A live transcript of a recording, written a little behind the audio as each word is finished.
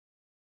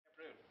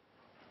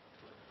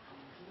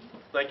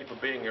Thank you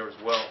for being here as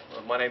well.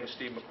 My name is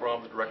Steve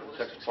McCrum, the Director of the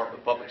Texas Department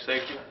of Public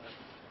Safety.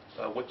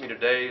 With me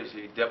today is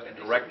the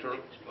Deputy Director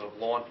of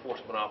Law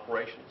Enforcement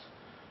Operations.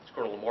 It's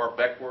Colonel Lamar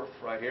Beckworth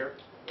right here.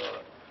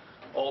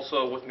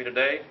 Also with me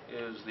today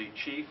is the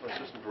Chief and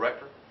Assistant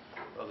Director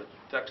of the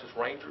Texas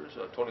Rangers,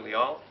 Tony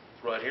Leal.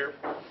 He's right here.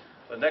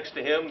 Next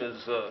to him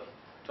is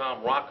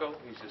Tom Rocco.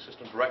 He's the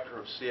Assistant Director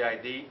of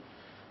CID.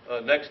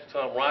 Next to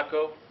Tom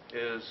Rocco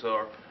is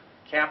our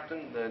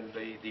Captain and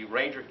the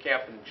Ranger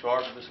Captain in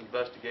charge of this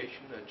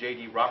investigation,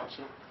 J.D.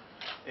 Robertson.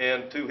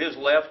 And to his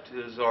left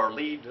is our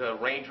lead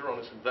Ranger on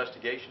this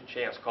investigation,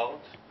 Chance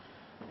Collins.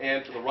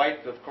 And to the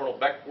right of Colonel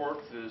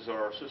Beckworth is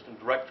our Assistant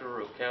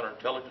Director of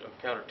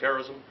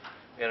Counterterrorism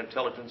and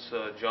Intelligence,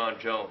 John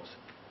Jones.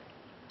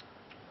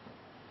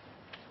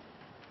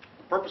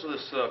 The purpose of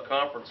this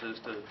conference is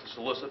to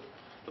solicit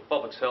the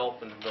public's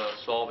help in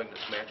solving this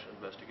Mansion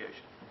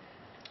investigation.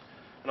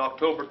 In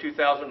October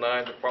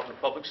 2009, the Department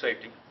of Public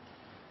Safety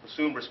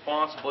assumed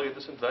responsibility of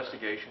this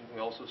investigation.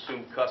 We also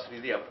assumed custody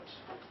of the evidence.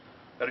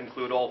 That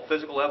include all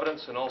physical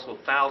evidence and also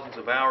thousands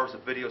of hours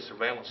of video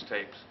surveillance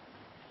tapes.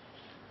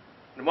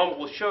 In a moment,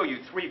 we'll show you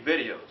 3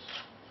 videos.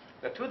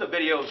 Now, 2 of the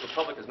videos the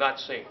public has not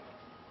seen.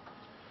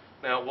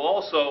 Now, we'll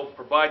also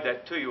provide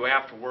that to you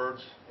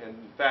afterwards, and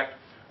in fact,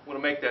 we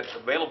want to make that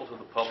available to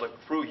the public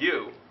through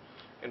you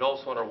and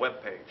also on our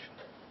webpage.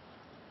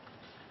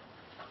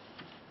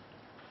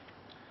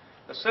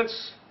 Now,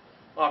 since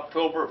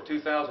October of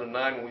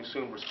 2009, when we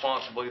assumed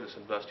responsibility of this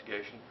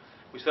investigation,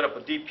 we set up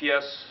a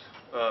DPS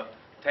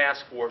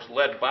task force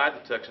led by the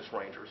Texas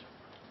Rangers.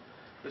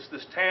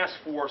 This task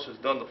force has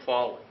done the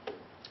following.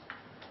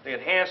 They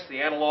enhanced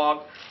the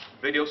analog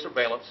video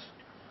surveillance,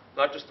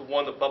 not just the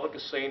one the public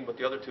has seen, but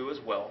the other 2 as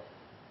well.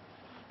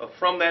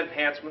 From that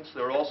enhancements,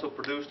 they also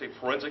produced a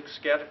forensic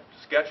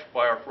sketch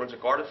by our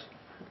forensic artists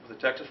of the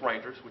Texas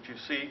Rangers, which you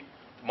see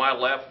to my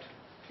left,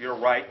 to your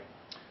right.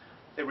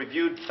 They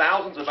reviewed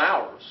thousands of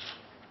hours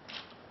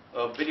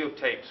of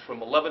videotapes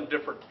from 11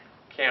 different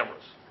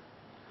cameras.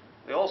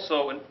 They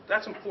also, and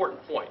that's an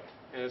important point,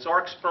 and it's our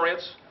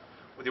experience,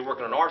 whether you're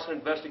working on an arson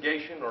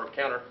investigation or a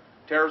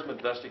counterterrorism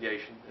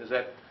investigation, is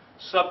that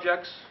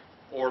subjects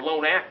or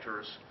lone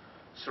actors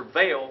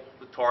surveil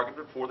the target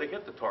before they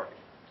hit the target.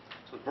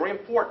 So it's very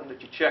important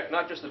that you check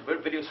not just the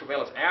video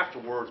surveillance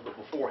afterwards, but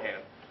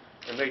beforehand.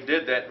 And they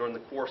did that during the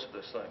course of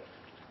this thing.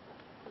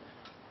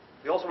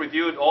 They also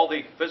reviewed all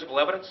the physical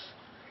evidence,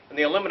 and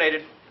they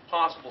eliminated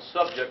possible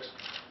subjects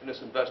in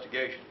this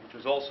investigation, which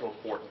was also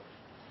important.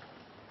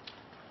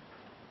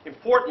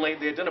 Importantly,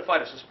 they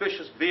identified a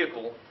suspicious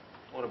vehicle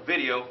on a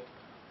video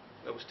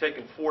that was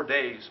taken 4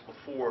 days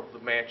before the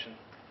Mansion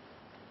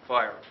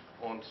fire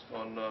on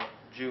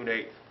June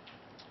 8th.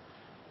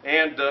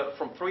 And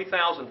from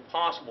 3,000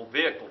 possible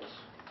vehicles,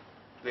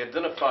 they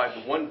identified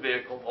the one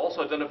vehicle,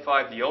 also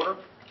identified the owner,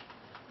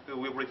 who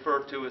we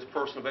refer to as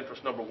person of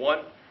interest number 1,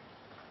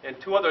 and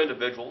 2 other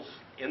individuals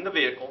in the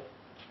vehicle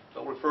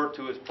that were referred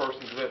to as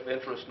persons of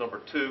interest number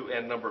 2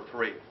 and number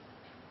 3.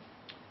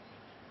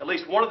 At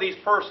least one of these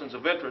persons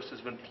of interest has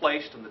been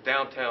placed in the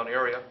downtown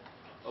area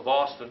of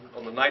Austin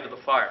on the night of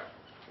the fire.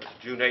 That's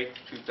June 8,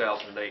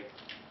 2008.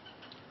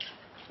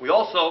 We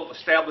also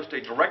established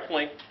a direct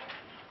link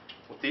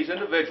with these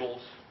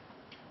individuals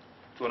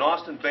to an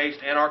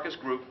Austin-based anarchist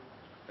group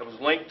that was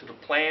linked to the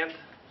planned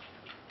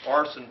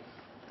arson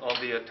of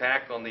the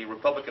attack on the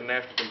Republican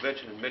National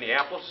Convention in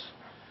Minneapolis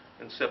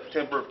in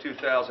September of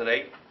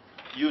 2008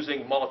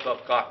 using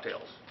Molotov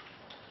cocktails.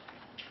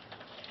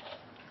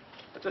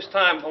 At this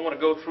time, I want to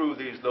go through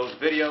those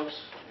videos,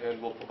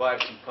 and we'll provide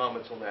some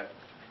comments on that.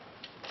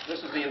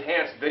 This is the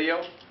enhanced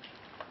video.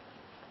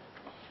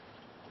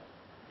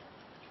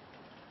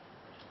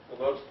 For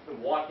those who've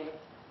been walking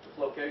this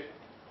location,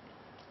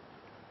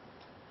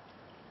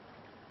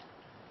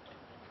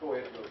 go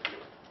ahead and go through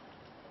it.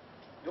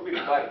 You'll be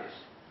provided this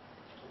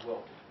as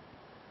well.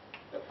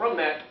 Now, from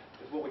that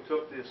is what we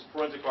took this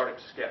forensic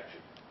artist sketch.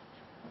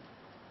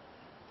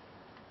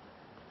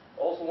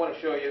 Also want to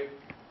show you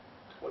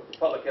what the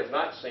public has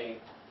not seen,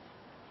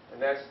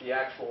 and that's the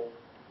actual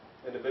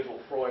individual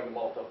throwing the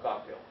Molotov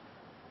cocktail.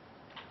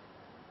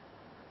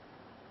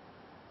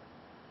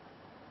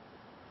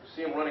 You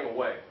see him running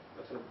away.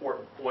 That's an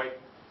important point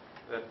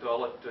that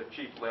I'll let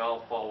Chief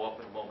Leal follow up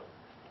in a moment.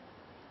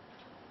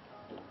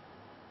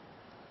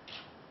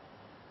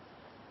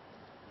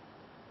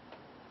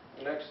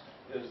 Next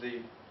is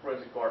the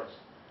forensic artist.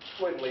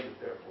 Go ahead and leave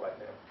it there for right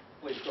now.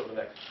 Please go to the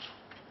next.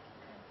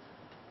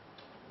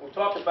 We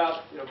talked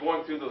about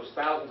going through those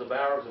thousands of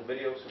hours of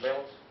video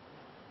surveillance.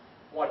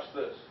 Watch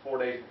this, 4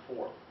 days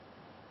before.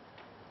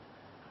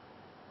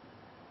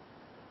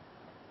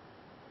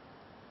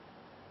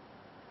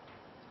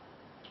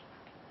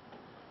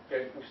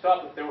 Okay, we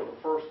stopped it there with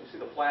the first. You see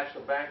the flash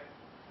in the back?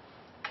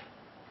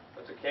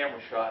 That's a camera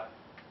shot,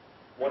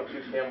 1 or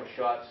 2 camera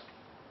shots.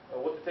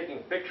 What they're taking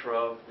a picture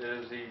of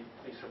is the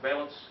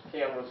surveillance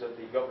cameras at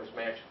the governor's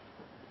mansion.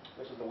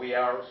 This is the wee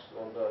hours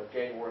on on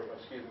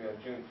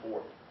June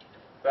 4th.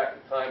 In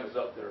fact, the time is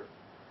up there.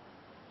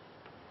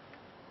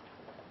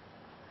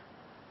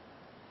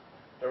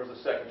 There was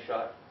the second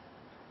shot.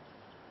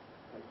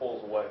 He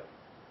pulls away.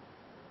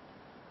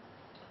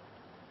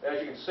 As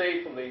you can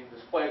see from the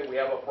display that we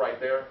have up right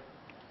there,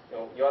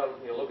 you ought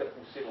to look at it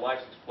and see the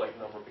license plate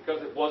number.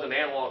 Because it was an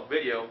analog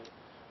video,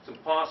 it's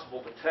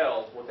impossible to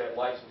tell what that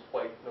license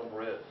plate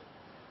number is.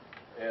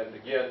 And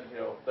again,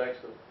 thanks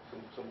to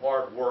some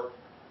hard work,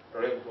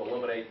 they're able to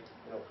eliminate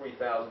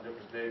 3,000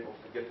 different vehicles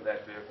to get to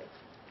that vehicle.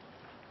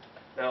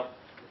 Now,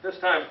 at this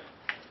time,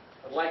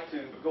 I'd like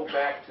to go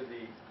back to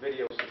the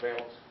video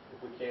surveillance,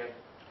 if we can,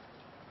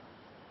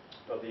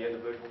 of the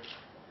individual.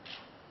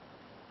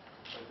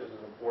 I think this is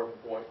an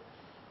important point.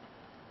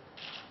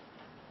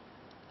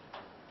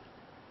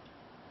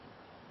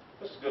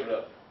 This is good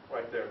enough,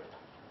 right there.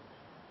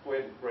 Go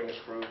ahead and bring us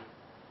through. The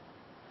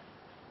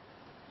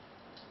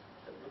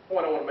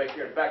point I want to make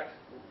here, in fact,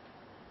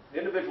 the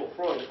individual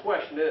throwing, the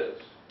question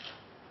is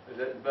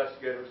that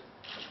investigators,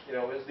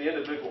 is the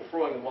individual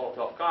throwing the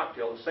Molotov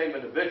cocktail the same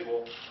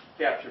individual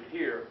captured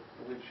here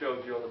that we've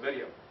showed you on the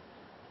video?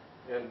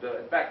 And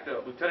in fact,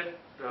 Lieutenant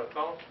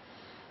Collins,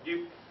 would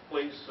you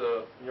please,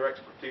 in your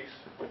expertise?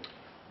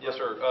 Yes,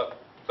 sir.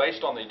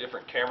 Based on the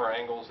different camera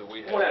angles that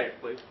we have. Come on out here,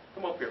 please.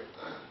 Come up here.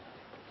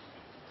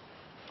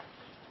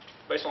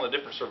 Based on the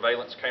different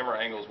surveillance camera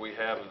angles we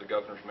have of the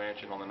governor's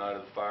mansion on the night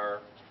of the fire,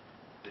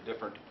 the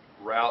different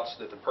routes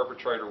that the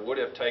perpetrator would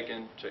have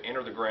taken to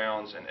enter the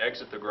grounds and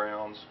exit the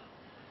grounds,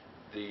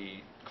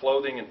 the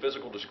clothing and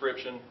physical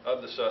description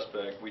of the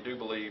suspect, we do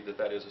believe that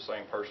that is the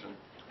same person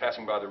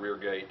passing by the rear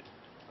gate,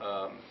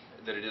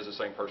 that it is the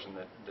same person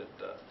that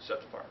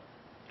set the fire.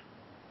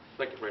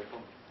 Thank you, Brady.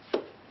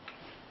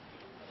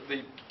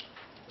 The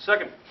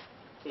second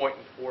point,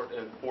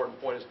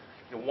 important point is,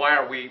 why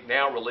are we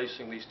now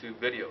releasing these two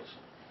videos,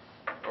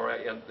 all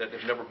right, and that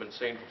have never been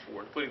seen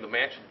before, including the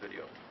mansion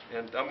video?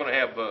 And I'm going to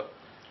have the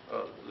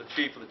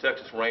chief of the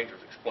Texas Rangers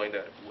explain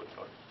that, if you wouldn't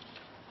mind.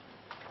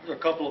 There are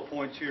a couple of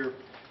points here.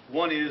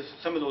 One is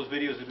some of those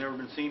videos have never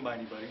been seen by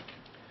anybody.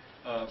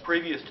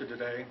 Previous to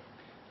today,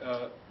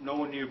 no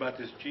one knew about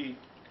this Jeep,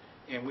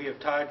 and we have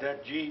tied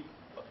that Jeep,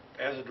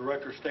 as the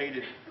director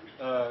stated,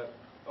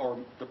 or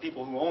the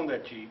people who own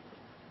that Jeep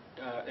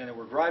and that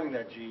were driving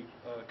that Jeep,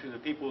 to the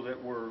people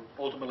that were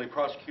ultimately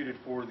prosecuted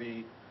for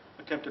the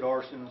attempted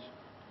arsons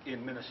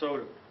in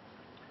Minnesota.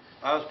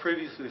 I was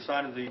previously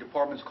assigned to the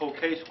department's cold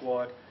case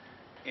squad,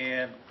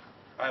 and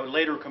I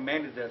later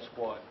commanded that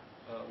squad.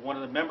 One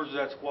of the members of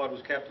that squad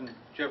was Captain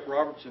Jeff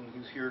Robertson,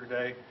 who's here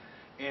today,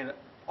 and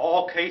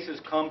all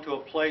cases come to a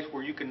place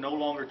where you can no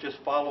longer just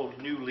follow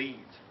new leads,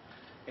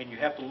 and you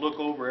have to look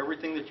over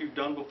everything that you've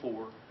done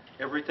before,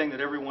 everything that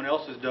everyone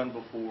else has done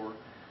before,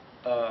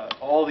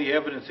 all the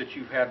evidence that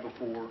you've had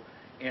before,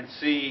 and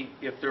see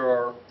if there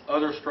are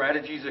other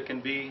strategies that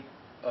can be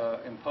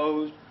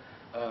imposed,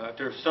 if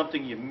there's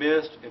something you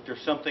missed, if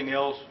there's something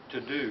else to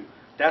do.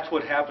 That's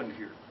what happened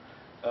here.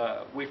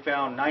 We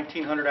found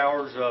 1,900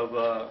 hours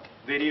of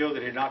video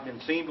that had not been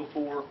seen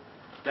before.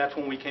 That's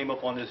when we came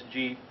up on this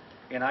Jeep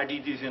and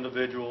ID'd these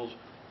individuals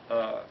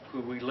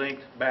who we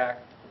linked back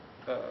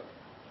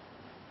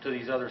to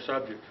these other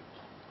subjects.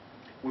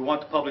 We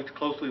want the public to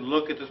closely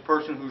look at this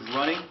person who's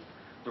running.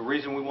 The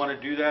reason we want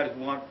to do that is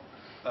we want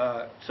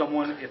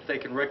someone, if they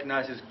can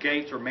recognize his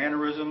gaits or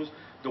mannerisms,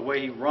 the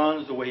way he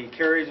runs, the way he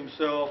carries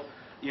himself.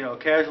 A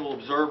casual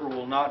observer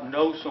will not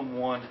know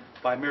someone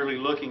by merely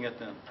looking at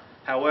them.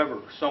 However,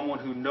 someone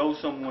who knows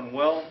someone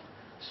well,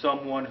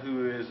 someone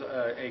who is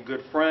a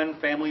good friend,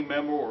 family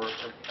member, or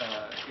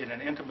in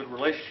an intimate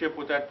relationship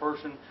with that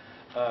person,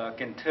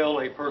 can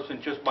tell a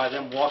person just by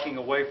them walking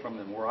away from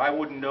them. Where I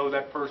wouldn't know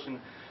that person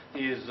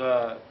is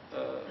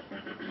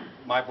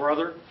my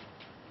brother,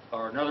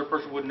 or another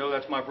person wouldn't know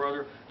that's my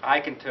brother, I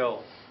can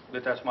tell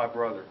that that's my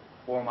brother,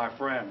 or my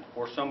friend,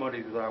 or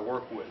somebody that I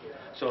work with.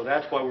 So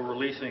that's why we're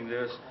releasing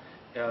this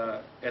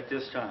at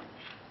this time.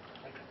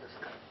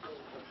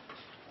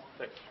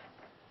 Thanks.